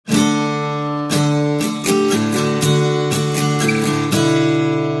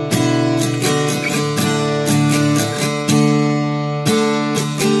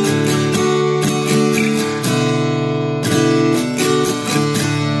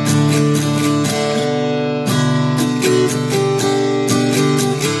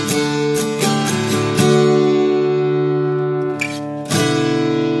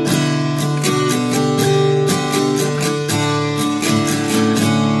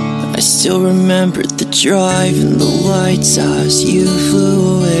still remember the drive and the lights as you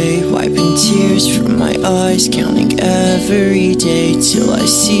flew away, wiping tears from my eyes, counting every day till I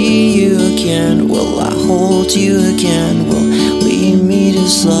see you again. Will I hold you again? Will we meet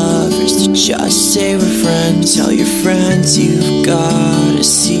as lovers to just say we're friends? Tell your friends you've got a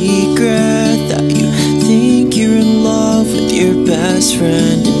secret, that you think you're in love with your best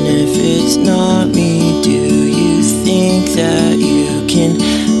friend. And if it's not me, do you think that you can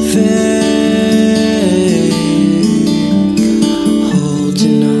fake?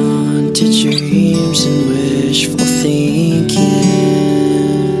 Holding on to dreams and wishful thinking.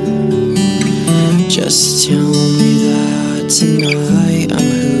 Just tell me that tonight I'm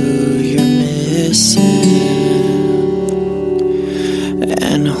who you're missing.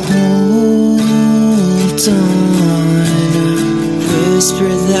 And hold on,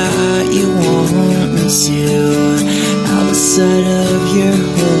 whisper that you want me to. Outside of your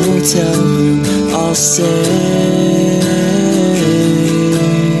hotel room, I'll say,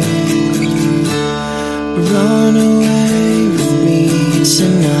 run away with me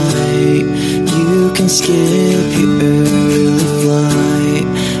tonight. You can skip your early flight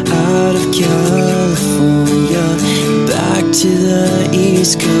out of California, back to the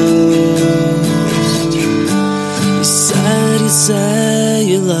East Coast. You said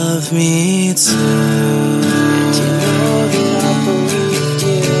you love me too.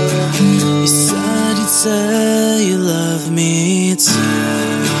 Say you love me too.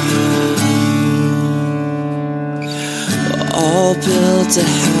 All built a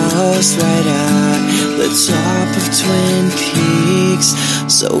house right at the top of Twin Peaks,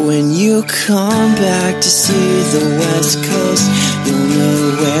 so when you come back to see the West Coast, you'll know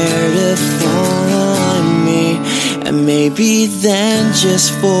where to find me. And maybe then,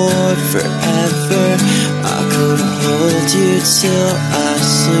 just for forever, I could hold you till I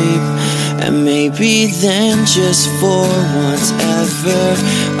sleep. And maybe then, just for once ever,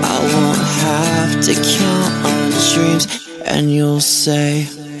 I won't have to count on dreams. And you'll say,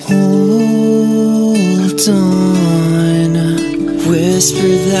 hold on,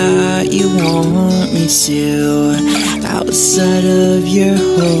 whisper that you want me to. Outside of your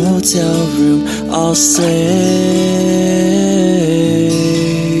hotel room, I'll say,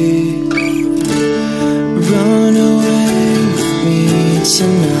 run away with me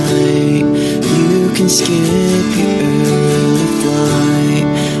tonight. You can skip your early flight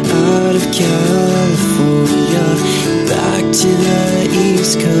out of California, back to the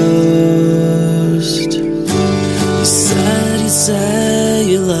East Coast. You said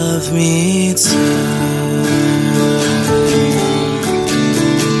you love me too.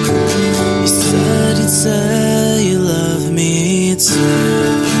 You said you love me too.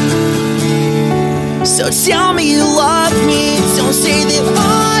 So tell me you love me, don't say that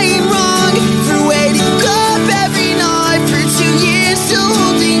I'm wrong for waiting up every night for 2 years, still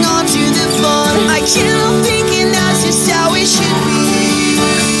holding on to the fun. I can't help thinking that's just how it should be.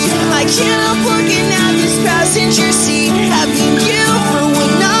 I can't help looking at this passenger seat, having you for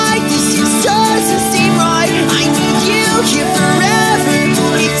one night. This just doesn't seem right. I need you here forever.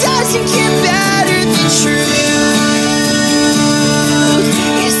 It doesn't get better than truth.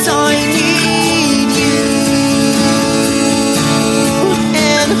 Yes, I need you.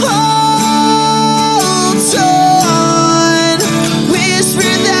 And hold on,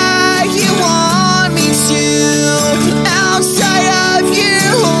 whisper that you want me to. Outside of your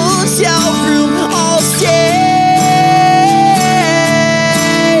hotel room, I'll stay.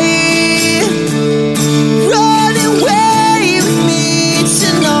 Run away with me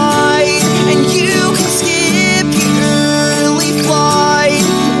tonight, and you can skip your early flight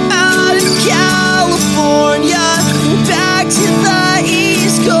out of California, back to the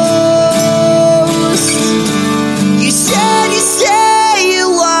East Coast. You say you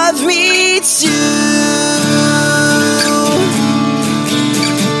love me too.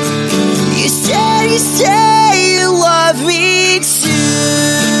 You say